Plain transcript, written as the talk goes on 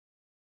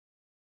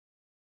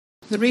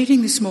The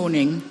reading this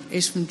morning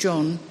is from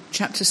John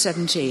chapter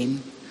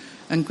 17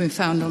 and can be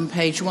found on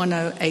page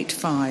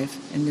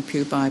 1085 in the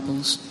Pew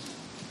Bibles.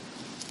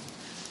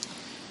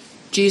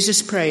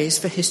 Jesus prays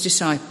for his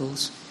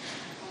disciples.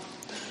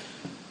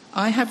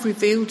 I have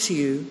revealed to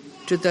you,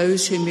 to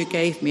those whom you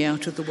gave me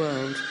out of the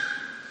world.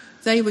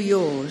 They were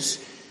yours.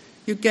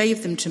 You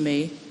gave them to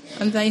me,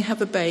 and they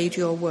have obeyed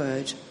your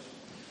word.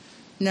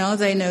 Now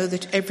they know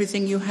that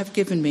everything you have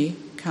given me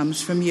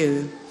comes from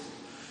you.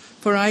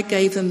 For I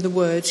gave them the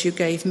words you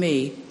gave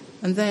me,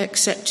 and they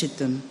accepted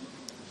them.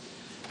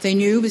 They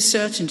knew with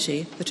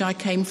certainty that I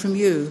came from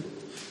you,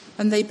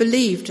 and they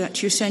believed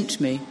that you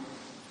sent me.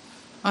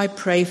 I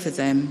pray for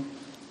them.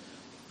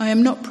 I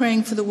am not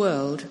praying for the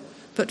world,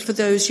 but for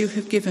those you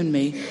have given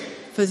me,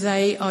 for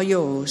they are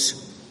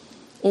yours.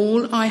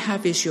 All I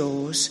have is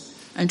yours,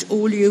 and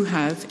all you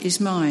have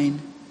is mine,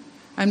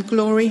 and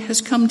glory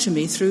has come to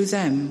me through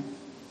them.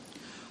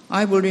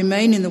 I will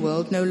remain in the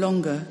world no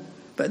longer,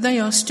 but they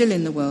are still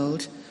in the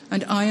world,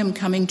 and I am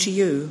coming to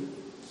you.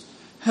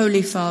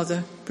 Holy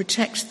Father,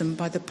 protect them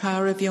by the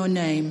power of your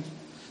name,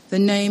 the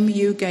name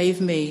you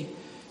gave me,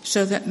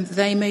 so that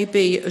they may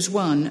be as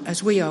one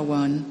as we are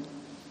one.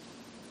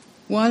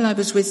 While I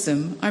was with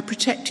them, I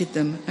protected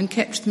them and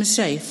kept them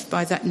safe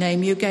by that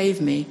name you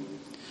gave me.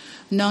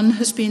 None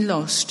has been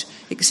lost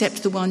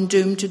except the one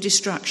doomed to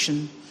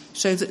destruction,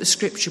 so that the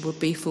scripture will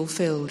be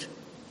fulfilled.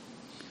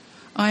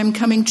 I am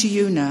coming to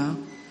you now,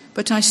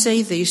 but I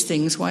say these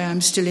things while I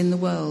am still in the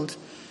world,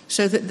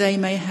 so that they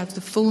may have the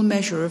full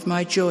measure of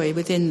my joy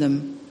within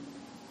them.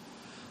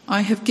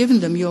 I have given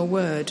them your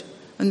word,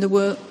 and the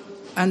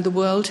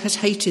world has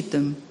hated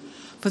them,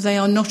 for they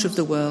are not of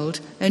the world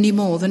any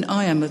more than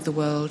I am of the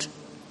world.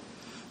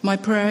 My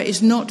prayer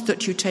is not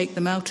that you take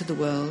them out of the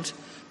world,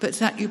 but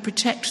that you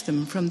protect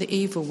them from the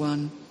evil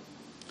one.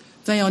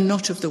 They are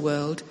not of the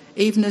world,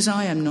 even as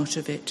I am not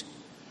of it.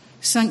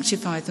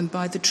 Sanctify them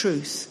by the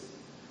truth.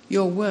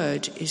 Your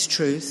word is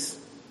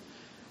truth.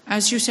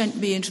 As you sent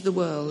me into the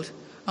world,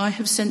 I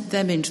have sent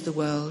them into the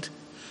world.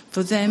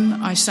 For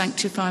them I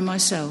sanctify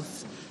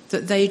myself,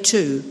 that they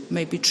too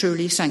may be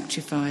truly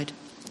sanctified.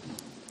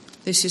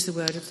 This is the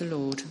word of the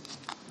Lord.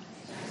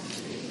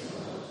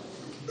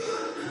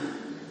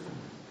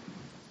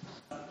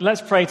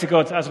 Let's pray to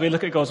God as we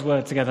look at God's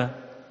word together.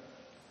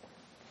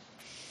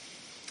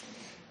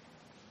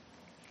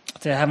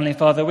 Dear Heavenly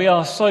Father, we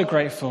are so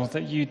grateful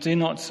that you do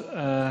not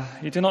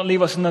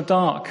leave us in the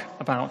dark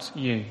about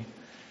you,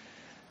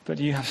 but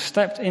you have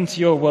stepped into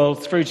your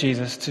world through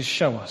Jesus to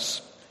show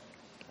us.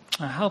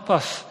 Help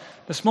us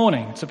this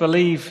morning to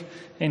believe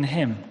in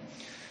him,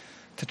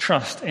 to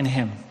trust in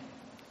him.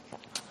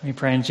 We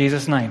pray in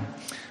Jesus' name.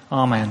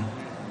 Amen.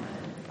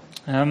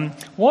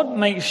 What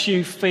makes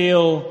you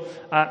feel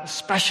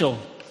special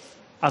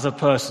as a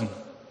person?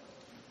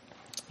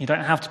 You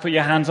don't have to put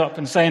your hands up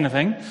and say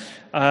anything.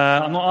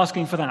 I'm not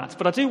asking for that.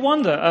 But I do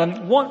wonder,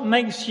 what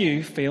makes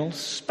you feel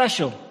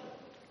special?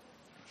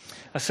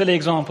 A silly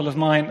example of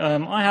mine,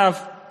 I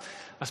have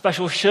a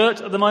special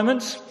shirt at the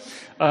moment.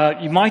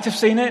 You might have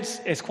seen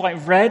it. It's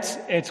quite red.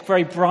 It's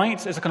very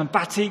bright. It's a kind of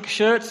batik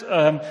shirt.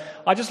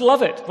 I just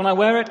love it. When I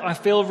wear it, I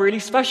feel really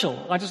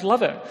special. I just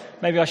love it.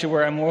 Maybe I should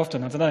wear it more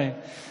often. I don't know.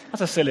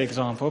 That's a silly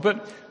example.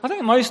 But I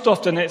think most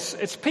often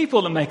it's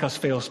people that make us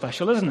feel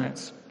special, isn't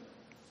it?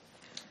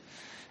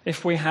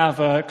 If we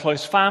have a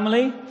close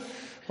family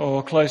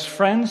or close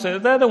friends, they're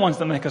the ones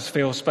that make us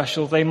feel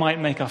special. They might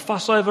make a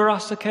fuss over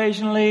us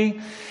occasionally.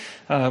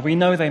 We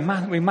know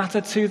we matter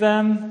to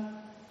them.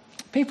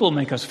 People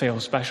make us feel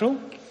special.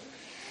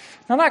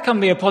 Now that can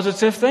be a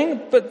positive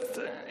thing, but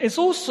it's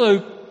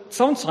also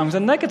sometimes a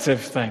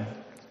negative thing.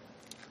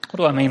 What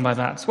do I mean by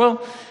that?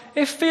 Well,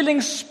 if feeling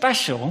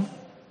special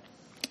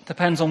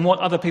depends on what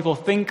other people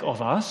think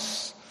of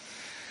us,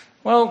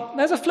 well,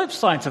 there's a flip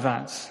side to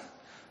that.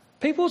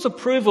 People's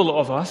approval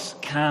of us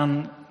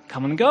can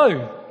come and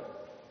go,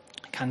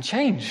 can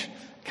change,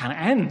 can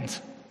end.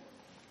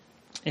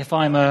 If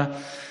I'm an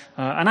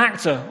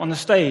actor on the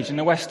stage in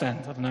the West End,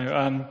 I don't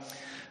know,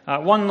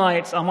 one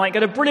night I might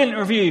get a brilliant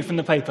review from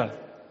the paper,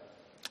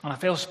 and I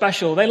feel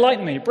special. They like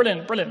me,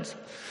 brilliant.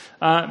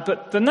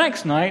 But the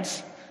next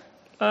night,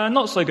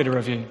 not so good a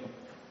review.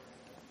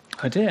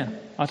 Oh dear,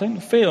 I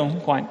don't feel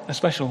quite as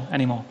special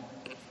anymore.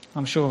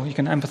 I'm sure you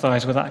can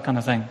empathise with that kind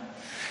of thing.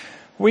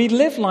 We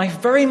live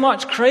life very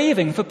much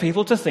craving for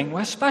people to think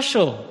we're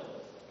special,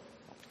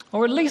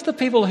 or at least the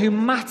people who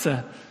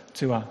matter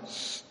to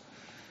us,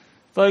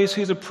 those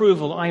whose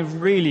approval I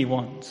really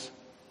want.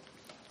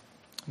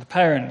 The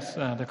parent,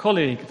 the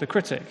colleague, the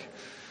critic,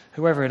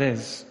 whoever it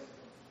is.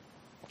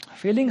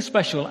 Feeling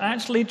special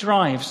actually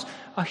drives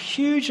a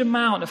huge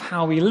amount of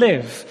how we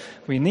live.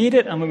 We need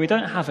it, and when we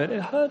don't have it,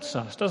 it hurts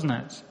us, doesn't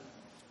it?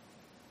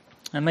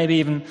 And maybe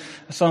even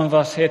some of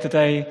us here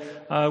today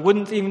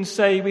wouldn't even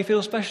say we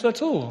feel special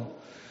at all.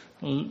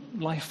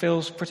 Life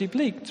feels pretty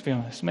bleak, to be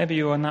honest. Maybe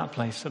you're in that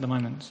place at the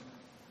moment.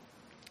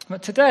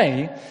 But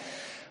today,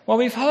 well,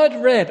 we've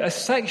read a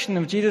section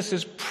of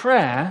Jesus'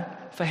 prayer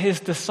for his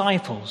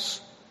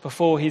disciples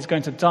before he's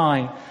going to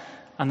die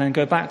and then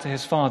go back to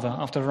his Father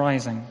after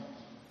rising.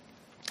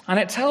 And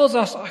it tells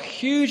us a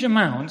huge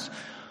amount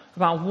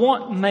about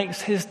what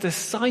makes his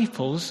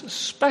disciples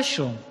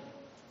special.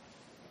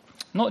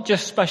 Not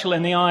just special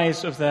in the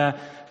eyes of their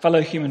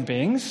fellow human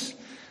beings,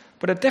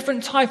 but a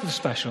different type of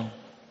special.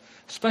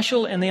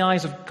 Special in the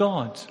eyes of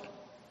God.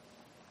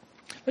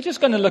 We're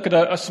just going to look at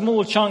a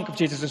small chunk of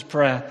Jesus'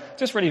 prayer,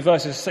 just really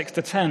verses 6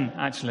 to 10,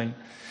 actually.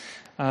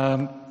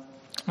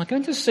 We're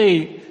going to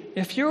see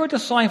if you're a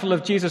disciple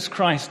of Jesus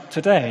Christ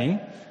today,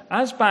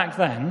 as back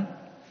then,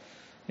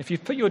 if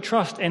you've put your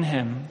trust in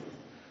him,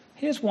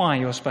 here's why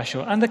you're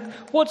special. And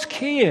what's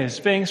key is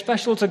being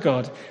special to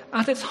God.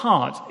 At its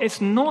heart, it's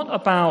not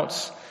about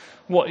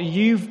what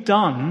you've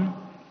done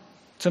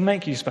to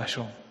make you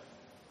special.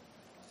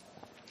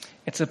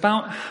 It's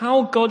about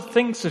how God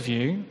thinks of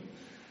you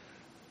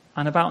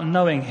and about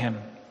knowing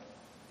him.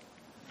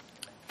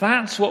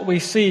 That's what we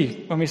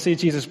see when we see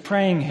Jesus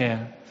praying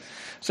here.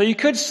 So you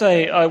could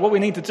say what we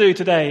need to do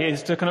today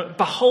is to kind of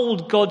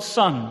behold God's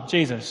Son,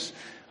 Jesus.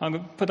 I'm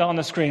going to put that on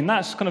the screen.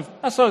 That's kind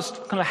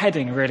of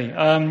heading, really.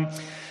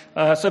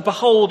 So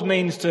behold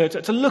means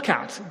to look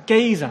at,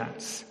 gaze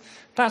at.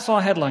 That's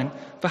our headline.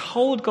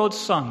 Behold God's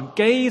Son.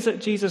 Gaze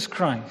at Jesus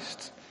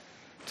Christ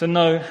to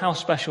know how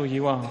special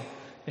you are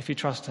if you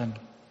trust him.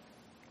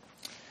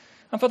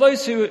 And for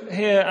those who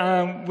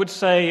here would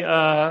say,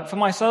 for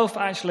myself,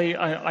 actually,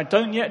 I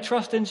don't yet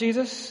trust in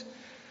Jesus,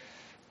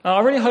 I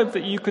really hope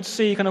that you could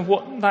see kind of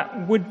what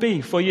that would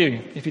be for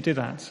you if you do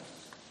that.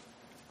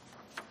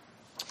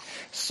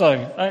 So,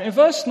 in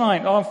verse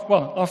 9,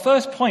 our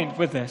first point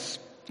with this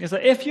is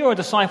that if you're a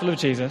disciple of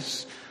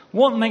Jesus,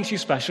 what makes you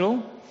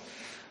special?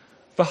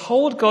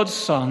 Behold God's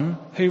Son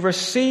who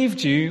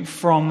received you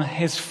from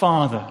his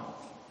Father.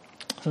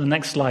 So the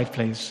next slide,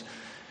 please.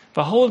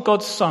 Behold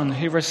God's Son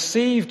who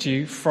received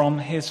you from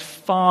his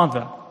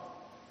Father.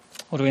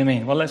 What do we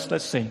mean? Well,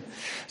 let's see.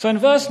 So in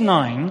verse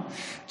 9,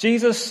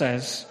 Jesus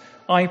says,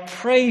 I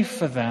pray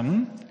for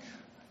them,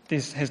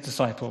 his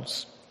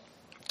disciples.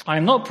 I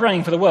am not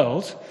praying for the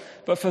world,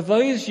 but for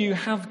those you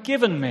have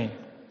given me,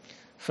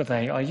 for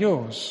they are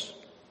yours.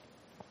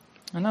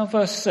 And now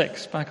verse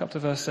 6, back up to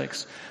verse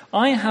 6.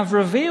 I have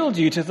revealed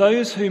you to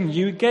those whom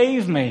you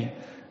gave me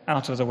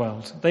out of the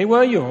world. They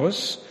were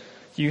yours.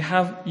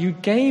 You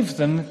gave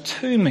them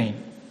to me.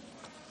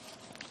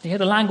 You hear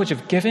the language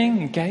of giving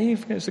and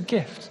gave? It's a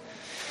gift.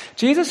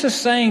 Jesus is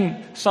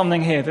saying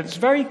something here that's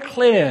very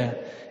clear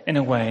in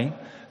a way,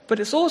 but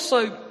it's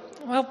also,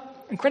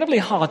 incredibly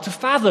hard to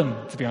fathom,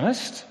 to be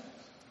honest.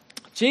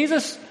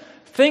 Jesus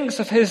thinks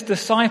of his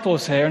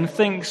disciples here and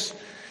thinks,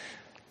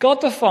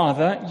 God the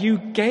Father, you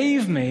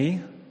gave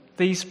me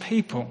these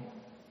people.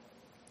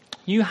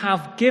 You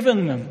have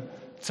given them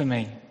to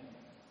me.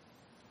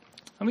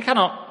 And we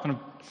cannot kind of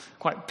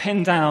quite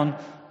pin down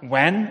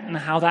when and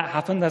how that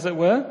happened, as it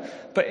were,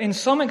 but in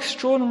some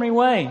extraordinary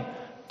way,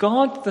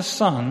 God the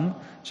Son,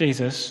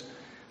 Jesus,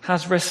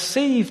 has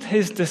received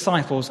his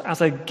disciples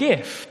as a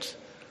gift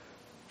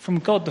from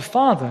God the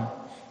Father.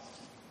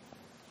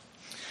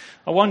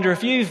 I wonder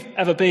if you've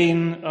ever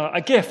been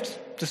a gift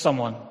to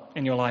someone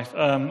in your life.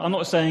 I'm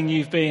not saying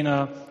you've been,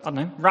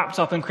 wrapped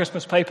up in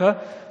Christmas paper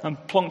and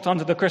plonked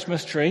under the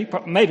Christmas tree.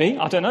 Maybe,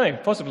 I don't know,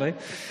 possibly.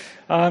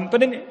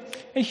 But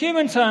in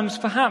human terms,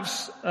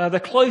 perhaps the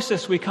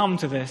closest we come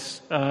to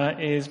this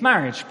is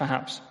marriage,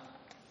 perhaps.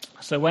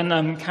 So when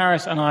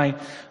Karis and I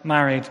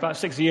married about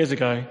 6 years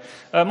ago,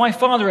 my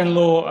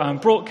father-in-law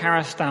brought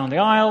Karis down the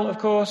aisle, of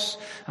course,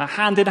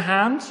 hand in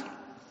hand.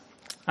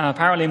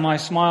 Apparently my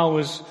smile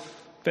was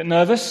a bit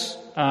nervous,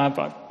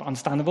 but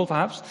understandable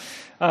perhaps.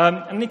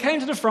 And he came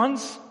to the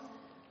front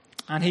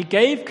and he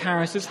gave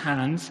Karis's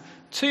hand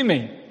to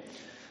me.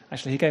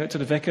 Actually, he gave it to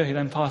the vicar, who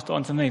then passed it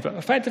on to me. But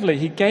effectively,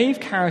 he gave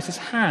Karis's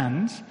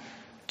hand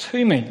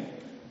to me.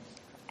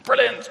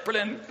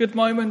 Brilliant, good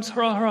moment,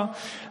 hurrah.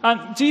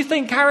 Do you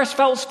think Karis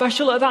felt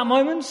special at that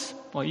moment?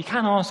 Well, you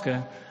can ask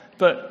her,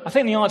 but I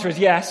think the answer is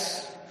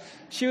yes.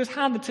 She was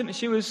handed to me,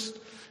 she was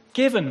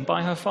given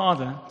by her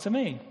father to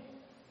me.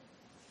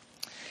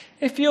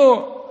 If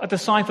you're a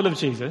disciple of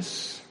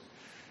Jesus,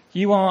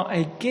 you are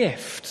a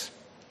gift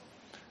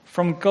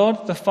from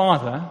God the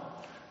Father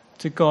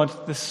to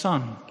God the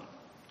Son.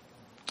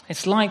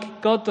 It's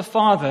like God the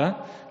Father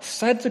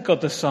said to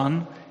God the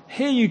Son,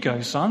 here you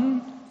go,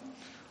 son.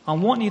 I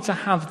want you to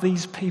have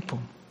these people.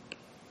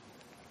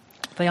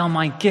 They are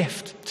my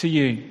gift to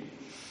you.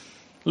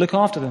 Look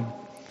after them.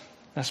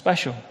 They're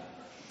special.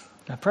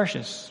 They're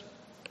precious.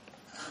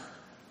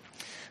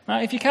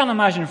 Now, if you can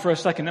imagine for a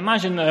second,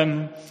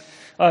 imagine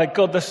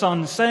God the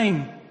Son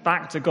saying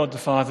back to God the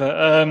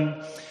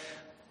Father,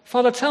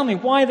 Father, tell me,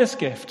 why this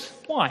gift?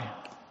 Why?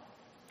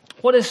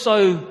 What is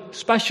so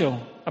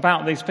special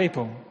about these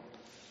people?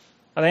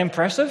 Are they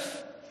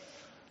impressive?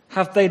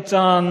 Have they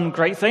done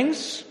great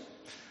things?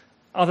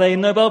 Are they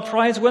Nobel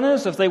Prize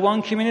winners? Have they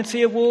won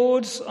community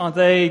awards? Are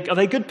they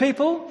good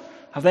people?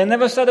 Have they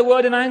never said a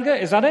word in anger?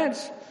 Is that it?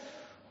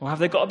 Or have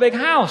they got a big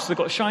house? They've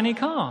got a shiny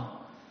car?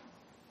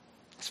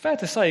 It's fair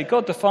to say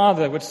God the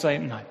Father would say,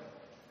 no.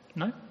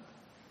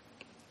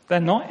 They're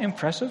not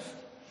impressive.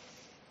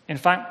 In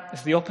fact,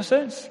 it's the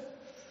opposite.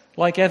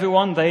 Like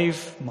everyone,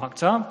 they've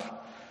mucked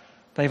up.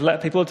 They've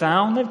let people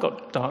down. They've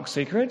got dark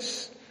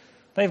secrets.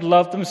 They've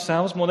loved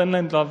themselves more than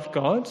they love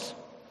God.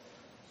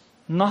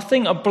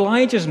 Nothing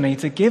obliges me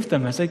to give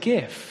them as a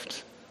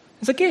gift.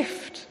 It's a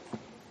gift.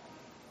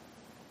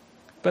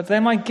 But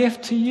they're my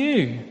gift to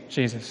you,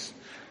 Jesus.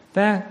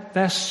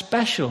 They're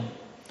special.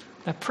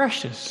 They're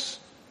precious.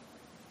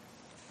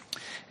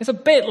 It's a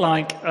bit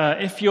like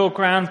if your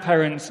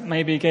grandparents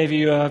maybe gave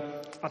you a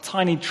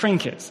tiny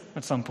trinket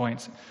at some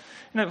point.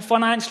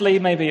 Financially,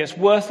 maybe it's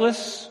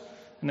worthless.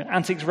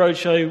 Antiques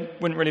Roadshow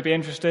wouldn't really be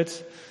interested.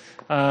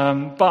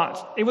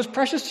 But it was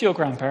precious to your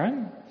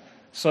grandparent,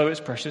 so it's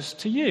precious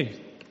to you.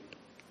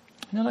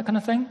 You know that kind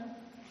of thing?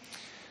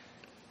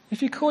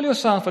 If you call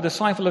yourself a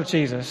disciple of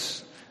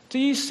Jesus, do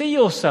you see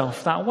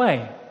yourself that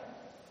way?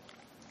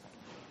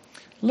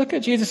 Look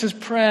at Jesus'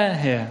 prayer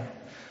here.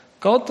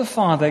 God the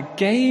Father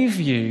gave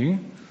you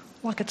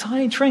like a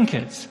tiny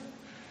trinket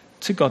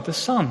to God the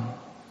Son.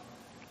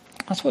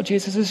 That's what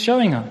Jesus is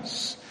showing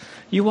us.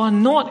 You are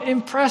not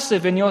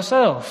impressive in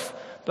yourself,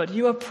 but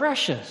you are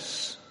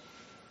precious.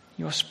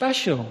 You are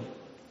special.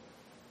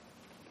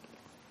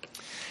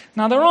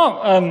 Now there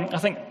are, I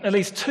think, at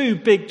least two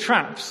big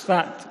traps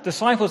that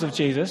disciples of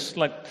Jesus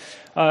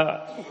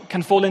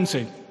can fall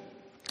into.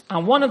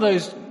 And one of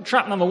those,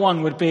 trap number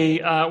one, would be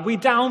we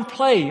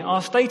downplay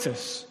our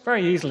status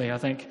very easily, I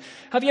think.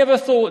 Have you ever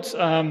thought,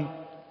 I'm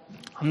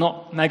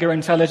not mega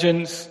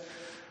intelligent,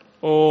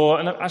 or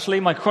actually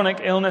my chronic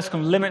illness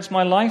kind of limits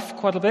my life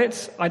quite a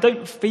bit. I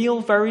don't feel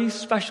very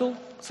special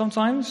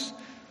sometimes.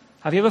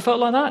 Have you ever felt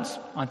like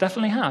that? I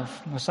definitely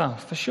have,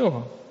 myself, for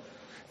sure.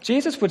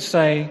 Jesus would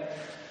say,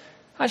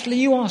 actually,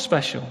 you are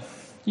special.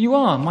 You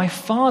are. My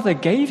Father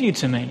gave you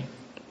to me.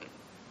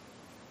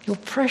 You're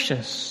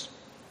precious.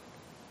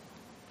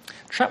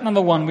 Trap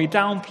number one, we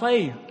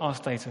downplay our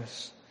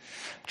status.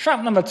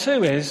 Trap number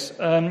two is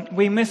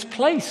we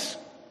misplace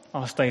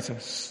our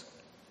status.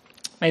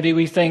 Maybe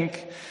we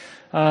think,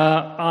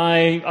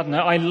 I don't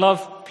know, I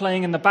love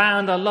playing in the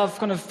band, I love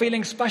kind of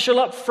feeling special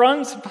up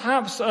front,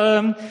 perhaps.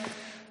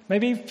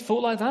 Maybe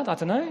thought like that, I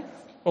don't know.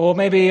 Or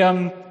maybe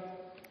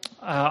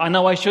I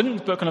know I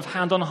shouldn't, but kind of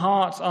hand on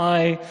heart,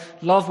 I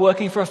love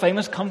working for a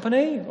famous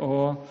company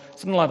or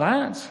something like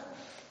that.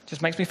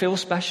 Just makes me feel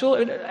special.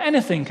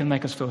 Anything can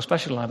make us feel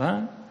special like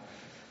that.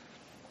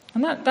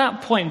 And at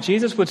that point,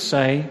 Jesus would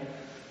say,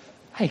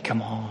 hey,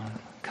 come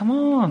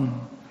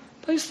on.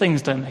 Those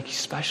things don't make you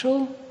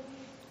special.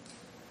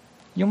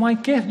 You're my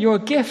gift. You're a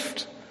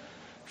gift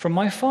from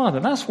my Father.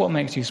 That's what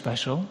makes you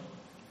special.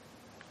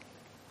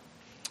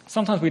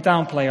 Sometimes we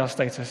downplay our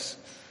status.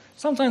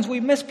 Sometimes we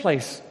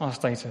misplace our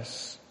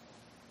status.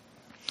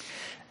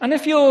 And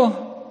if you're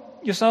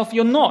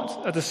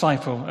not a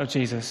disciple of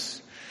Jesus,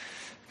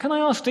 can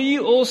I ask, do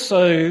you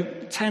also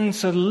tend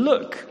to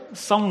look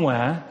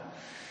somewhere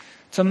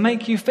to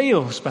make you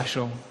feel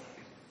special?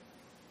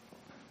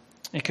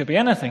 It could be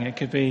anything. It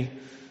could be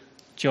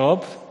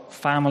job,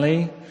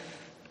 family,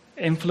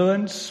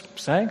 influence,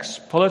 sex,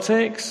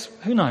 politics,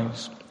 who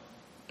knows?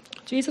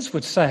 Jesus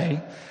would say,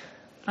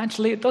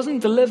 actually, it doesn't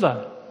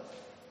deliver.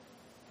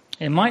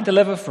 It might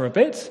deliver for a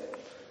bit,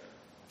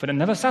 but it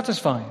never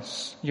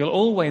satisfies. You'll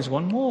always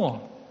want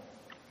more.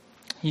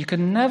 You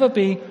can never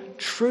be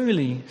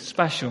truly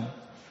special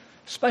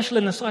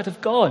in the sight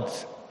of God,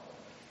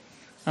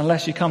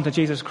 unless you come to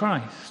Jesus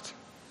Christ.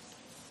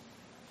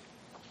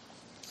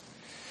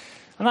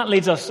 And that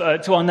leads us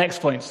to our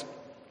next point.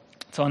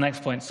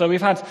 So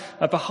we've had,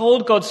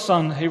 behold God's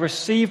Son who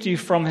received you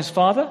from his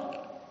Father.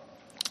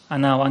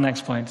 And now our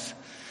next point.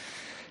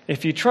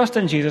 If you trust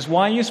in Jesus,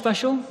 why are you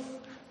special?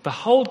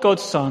 Behold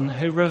God's Son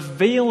who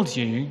revealed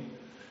you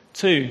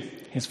to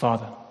his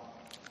Father.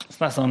 So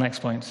that's our next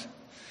point.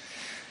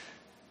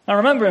 Now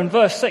remember in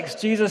verse 6,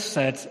 Jesus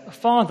said,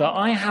 Father,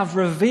 I have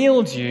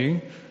revealed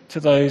you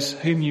to those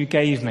whom you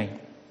gave me.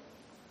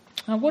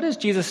 Now what is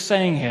Jesus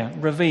saying here?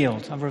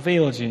 Revealed. I've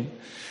revealed you.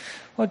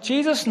 Well,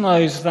 Jesus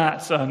knows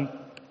that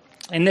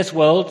in this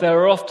world there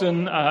are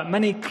often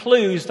many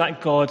clues that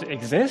God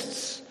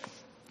exists.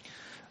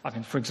 I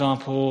mean, for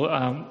example,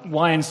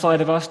 why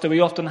inside of us do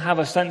we often have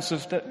a sense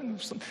of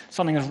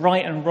something is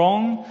right and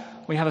wrong?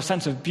 We have a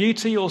sense of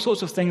beauty, all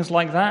sorts of things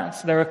like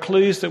that. There are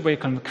clues that we're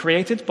kind of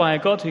created by a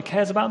God who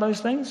cares about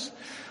those things.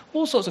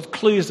 All sorts of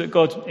clues that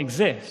God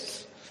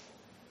exists.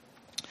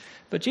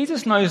 But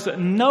Jesus knows that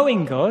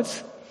knowing God,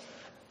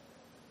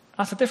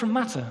 that's a different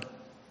matter.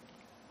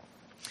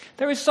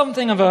 There is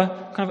something of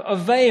a kind of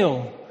a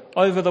veil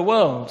over the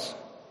world.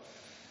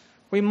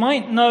 We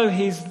might know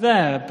he's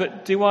there,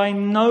 but do I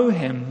know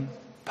him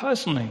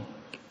personally?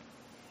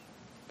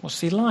 What's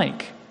he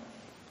like?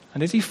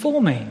 And is he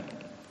for me?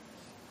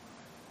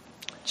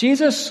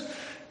 Jesus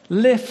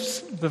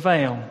lifts the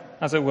veil,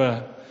 as it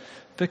were,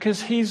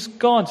 because he's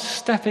God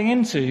stepping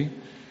into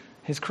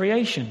his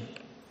creation.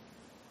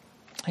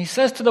 He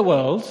says to the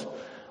world,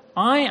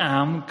 I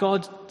am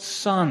God's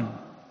Son.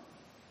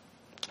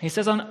 He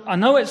says, I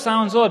know it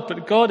sounds odd,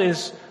 but God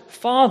is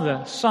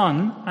Father,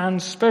 Son,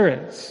 and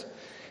Spirit.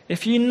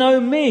 If you know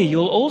me,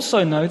 you'll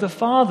also know the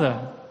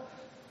Father.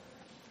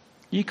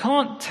 You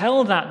can't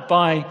tell that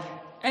by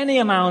any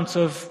amount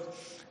of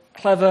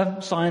clever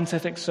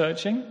scientific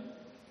searching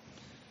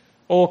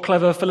or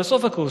clever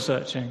philosophical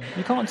searching.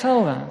 You can't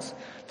tell that.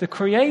 The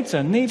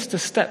Creator needs to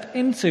step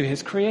into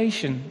his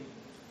creation.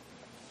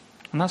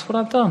 And that's what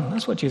I've done.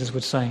 That's what Jesus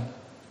would say.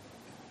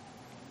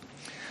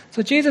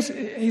 So Jesus,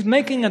 he's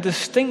making a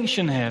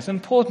distinction here. It's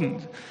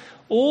important.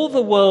 All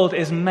the world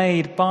is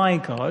made by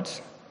God,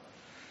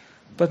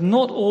 but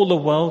not all the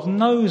world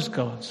knows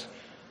God.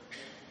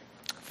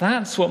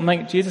 That's what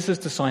makes Jesus'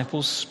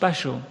 disciples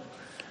special.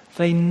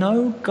 They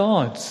know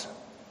God.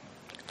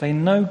 They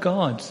know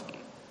God.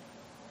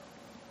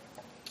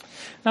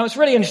 Now, it's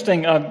really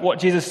interesting what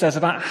Jesus says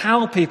about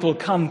how people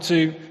come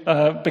to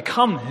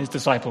become his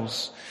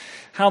disciples,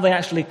 how they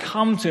actually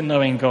come to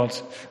knowing God.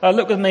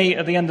 Look with me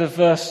at the end of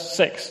verse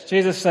 6.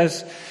 Jesus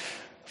says,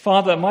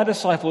 "Father, my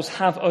disciples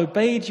have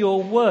obeyed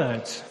your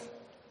word."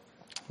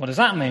 What does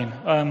that mean?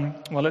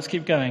 Well, let's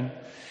keep going.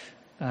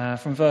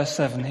 From verse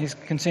 7, he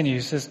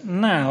continues, says,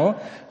 "Now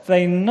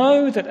they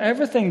know that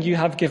everything you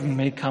have given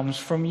me comes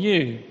from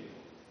you.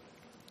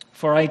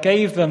 For I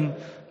gave them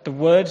the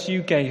words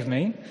you gave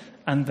me,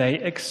 and they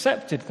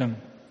accepted them.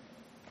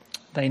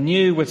 They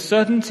knew with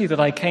certainty that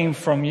I came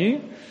from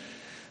you,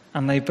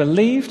 and they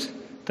believed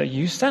that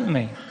you sent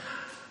me."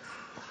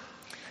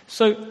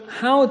 So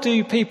how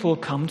do people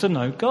come to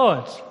know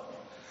God?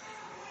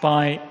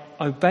 By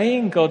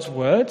obeying God's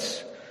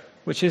words,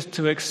 which is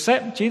to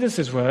accept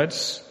Jesus'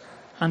 words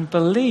and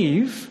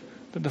believe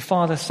that the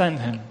Father sent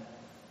him.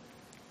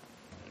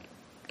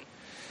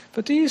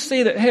 But do you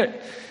see that here,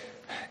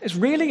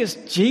 it's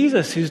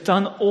Jesus who's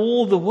done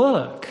all the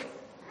work.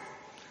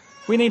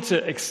 We need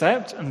to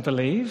accept and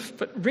believe,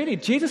 but really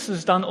Jesus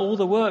has done all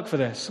the work for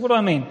this. What do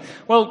I mean?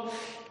 Well,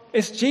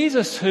 it's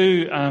Jesus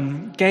who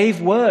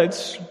gave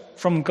words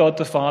from God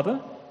the Father.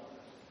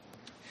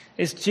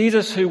 It's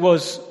Jesus who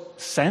was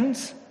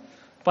sent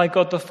by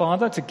God the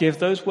Father to give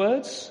those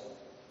words.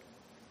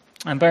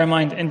 And bear in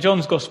mind, in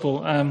John's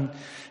Gospel,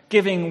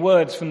 giving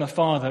words from the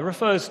Father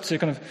refers to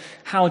kind of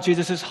how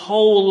Jesus'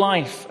 whole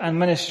life and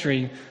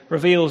ministry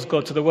reveals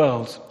God to the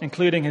world,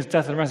 including his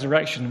death and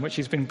resurrection, which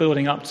he's been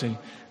building up to,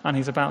 and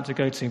he's about to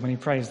go to when he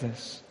prays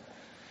this.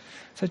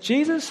 So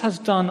Jesus has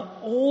done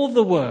all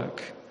the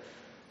work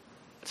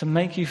to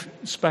make you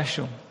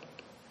special,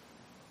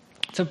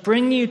 to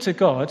bring you to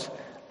God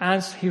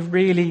as he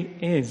really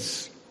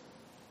is.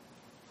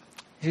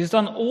 He's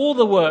done all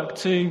the work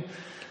to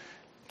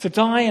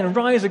die and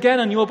rise again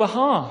on your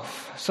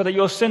behalf, so that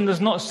your sin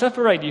does not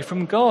separate you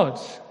from God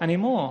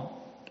anymore.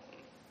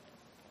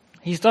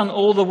 He's done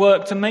all the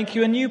work to make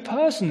you a new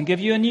person, give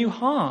you a new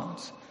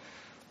heart,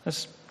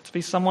 as to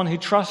be someone who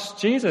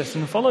trusts Jesus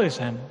and follows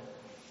him.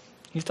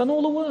 He's done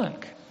all the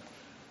work.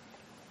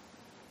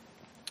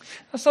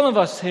 Now, some of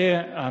us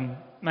here,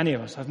 many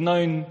of us, have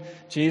known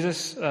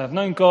Jesus, have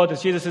known God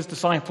as Jesus'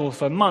 disciple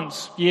for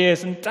months,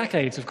 years, and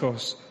decades, of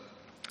course.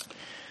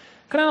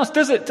 Can I ask,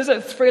 does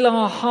it thrill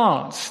our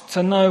hearts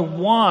to know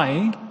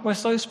why we're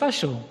so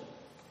special?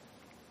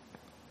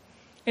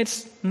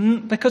 It's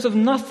because of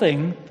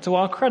nothing to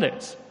our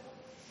credit.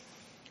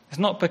 It's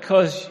not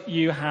because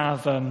you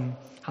have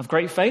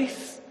great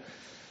faith,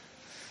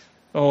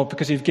 or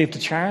because you give to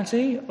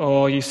charity,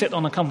 or you sit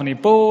on a company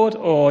board,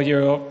 or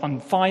you're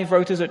on 5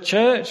 rotas at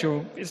church.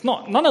 Or it's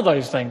not none of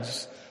those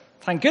things.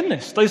 Thank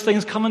goodness, those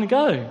things come and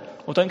go,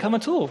 or don't come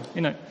at all.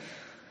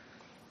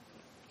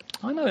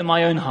 I know in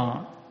my own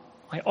heart,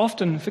 I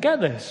often forget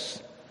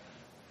this.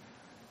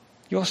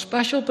 You're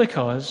special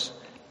because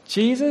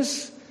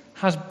Jesus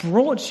has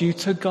brought you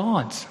to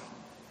God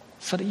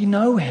so that you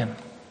know him.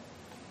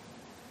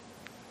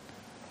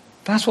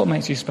 That's what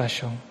makes you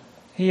special.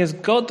 He is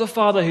God the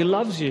Father who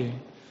loves you,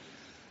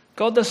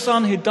 God the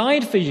Son who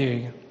died for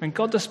you, and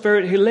God the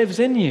Spirit who lives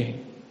in you.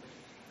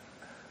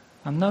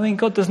 And knowing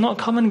God does not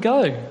come and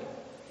go.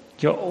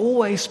 You're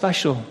always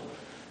special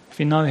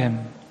if you know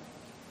him.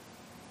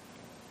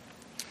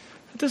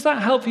 Does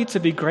that help you to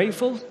be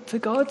grateful to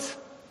God?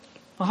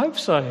 I hope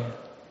so.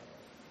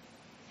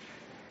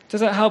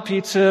 Does it help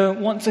you to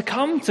want to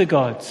come to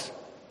God?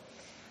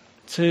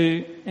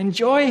 To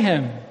enjoy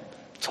him?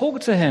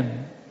 Talk to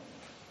him?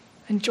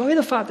 Enjoy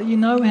the fact that you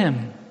know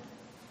him.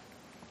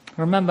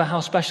 Remember how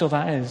special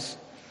that is.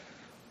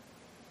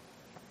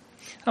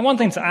 And one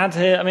thing to add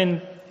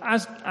here,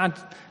 as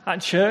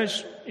at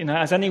church,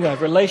 as anywhere,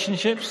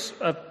 relationships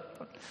are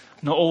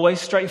not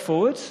always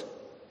straightforward.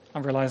 I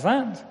realize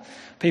that.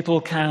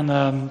 People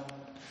can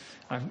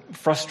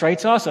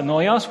frustrate us,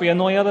 annoy us. We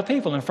annoy other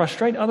people and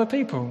frustrate other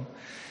people.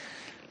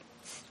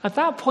 At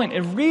that point,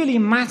 it really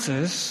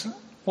matters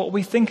what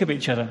we think of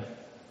each other.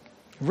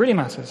 It really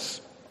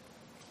matters.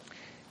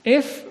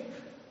 If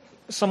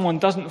someone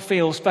doesn't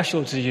feel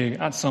special to you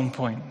at some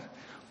point,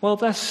 well,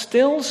 they're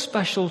still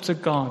special to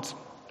God.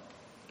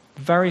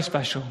 Very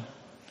special.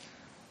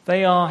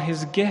 They are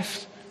his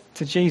gift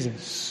to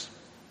Jesus.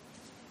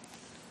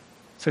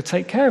 So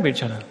take care of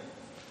each other.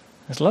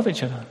 Let's love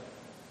each other.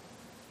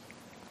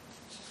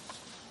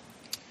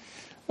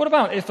 What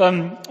about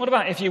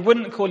if you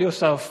wouldn't call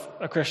yourself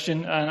a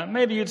Christian, and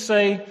maybe you'd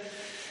say,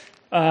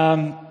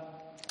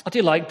 I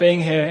do like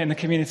being here in the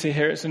community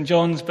here at St.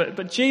 John's,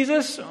 but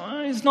Jesus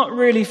is not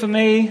really for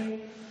me.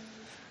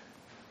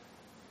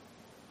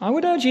 I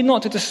would urge you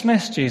not to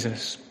dismiss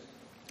Jesus,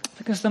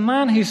 because the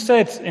man who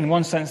said, in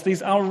one sense,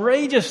 these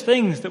outrageous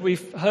things that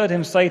we've heard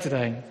him say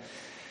today,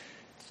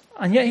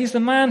 and yet he's the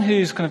man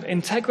whose kind of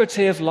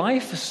integrity of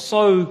life is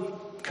so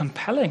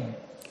compelling.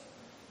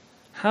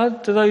 How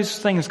do those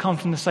things come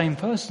from the same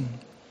person?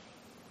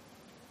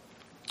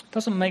 It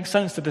doesn't make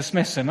sense to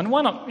dismiss him. And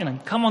why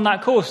not, come on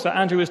that course that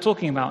Andrew was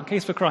talking about,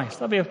 Case for Christ.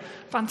 That'd be a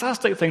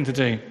fantastic thing to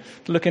do,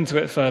 to look into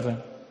it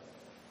further.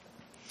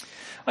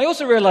 I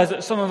also realize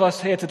that some of us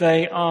here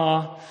today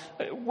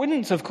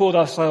wouldn't have called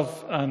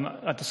ourselves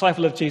a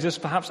disciple of Jesus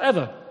perhaps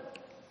ever.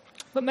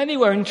 But maybe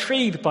we're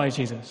intrigued by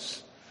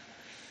Jesus.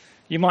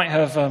 You might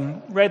have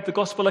read the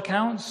gospel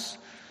accounts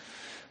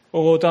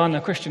or done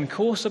a Christian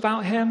course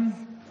about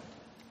him.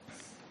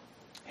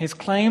 His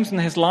claims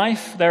and his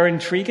life, they're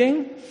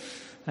intriguing,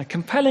 they're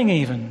compelling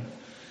even.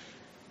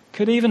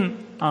 Could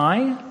even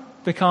I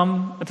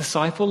become a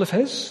disciple of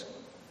his?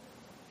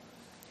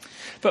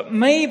 But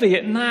maybe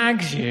it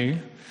nags you.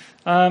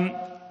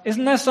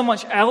 Isn't there so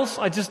much else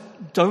I just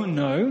don't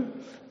know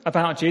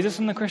about Jesus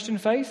and the Christian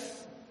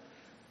faith?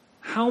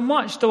 How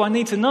much do I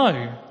need to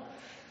know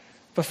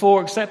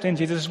before accepting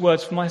Jesus'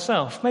 words for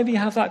myself? Maybe you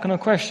have that kind of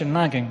question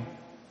nagging.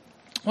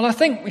 Well, I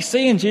think we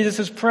see in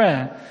Jesus'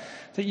 prayer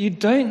that you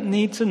don't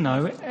need to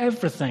know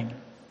everything.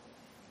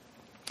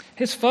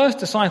 His first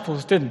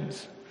disciples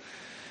didn't.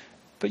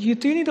 But you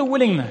do need a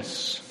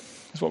willingness,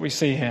 is what we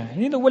see here.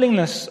 You need a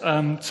willingness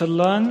to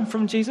learn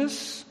from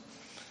Jesus,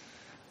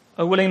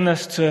 a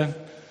willingness to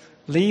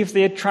leave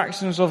the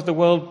attractions of the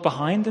world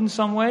behind in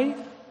some way,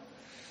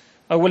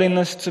 a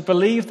willingness to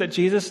believe that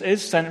Jesus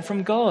is sent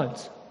from God,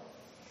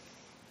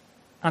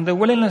 and a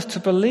willingness to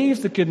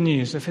believe the good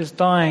news of his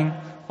dying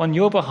on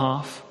your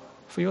behalf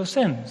for your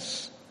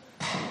sins.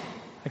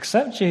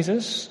 Accept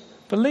Jesus,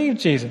 believe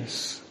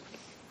Jesus,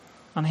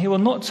 and he will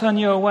not turn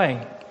you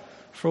away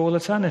for all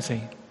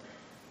eternity.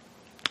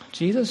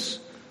 Jesus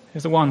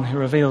is the one who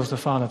reveals the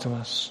Father to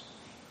us.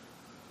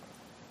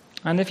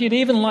 And if you'd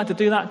even like to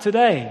do that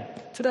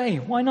today,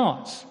 why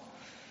not?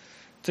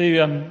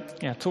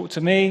 Talk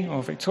to me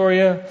or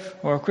Victoria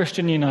or a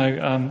Christian you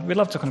know. We'd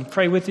love to kind of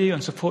pray with you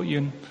and support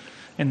you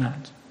in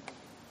that.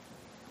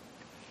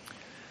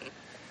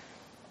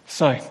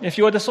 So, if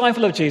you're a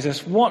disciple of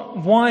Jesus,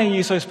 why are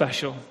you so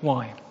special?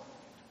 Why?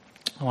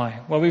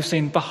 Well, we've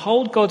seen,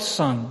 behold God's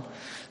Son,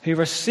 who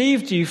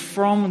received you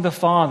from the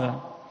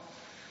Father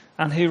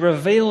and who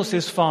reveals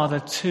his Father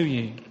to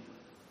you.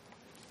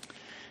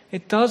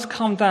 It does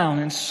come down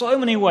in so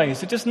many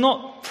ways. It's just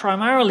not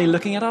primarily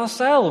looking at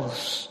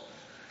ourselves.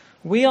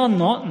 We are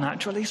not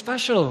naturally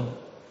special.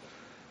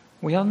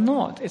 We are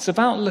not. It's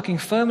about looking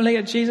firmly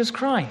at Jesus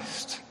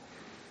Christ.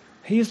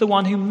 He's the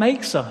one who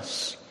makes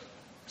us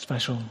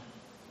special.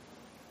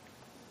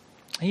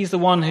 He's the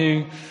one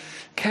who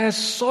cares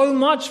so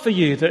much for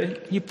you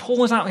that he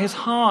pours out his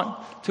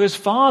heart to his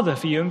Father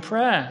for you in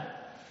prayer.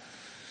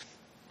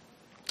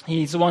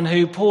 He's the one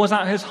who pours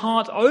out his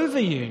heart over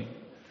you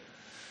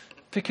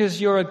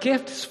because you're a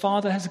gift his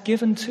Father has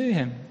given to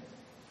him.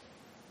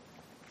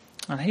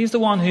 And he's the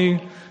one who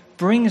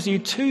brings you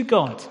to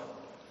God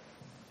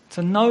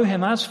to know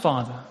him as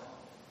Father.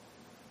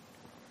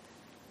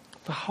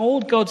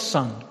 Behold God's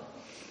Son.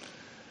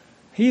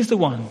 He's the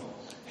one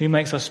who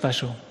makes us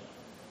special.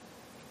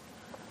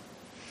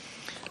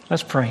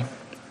 Let's pray.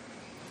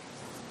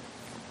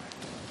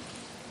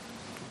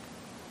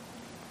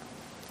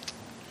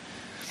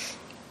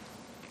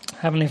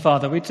 Heavenly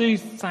Father, we do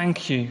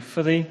thank you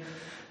for the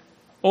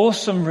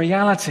awesome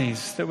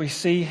realities that we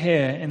see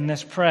here in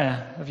this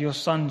prayer of your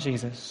Son,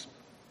 Jesus.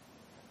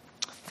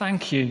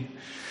 Thank you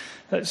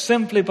that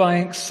simply by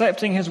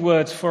accepting his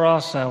words for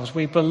ourselves,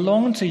 we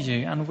belong to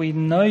you and we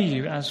know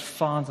you as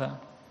Father.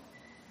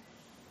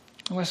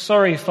 We're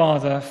sorry,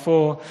 Father,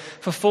 for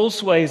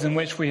false ways in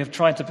which we have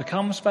tried to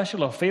become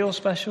special or feel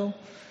special.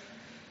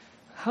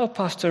 Help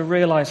us to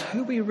realize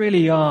who we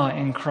really are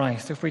in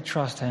Christ if we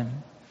trust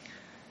him.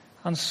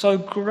 And so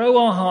grow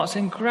our hearts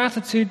in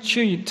gratitude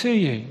to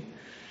you,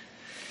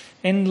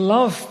 in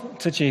love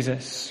to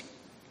Jesus,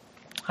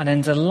 and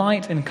in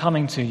delight in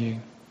coming to you.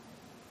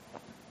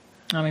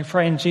 And we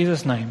pray in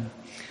Jesus' name.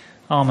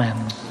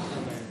 Amen.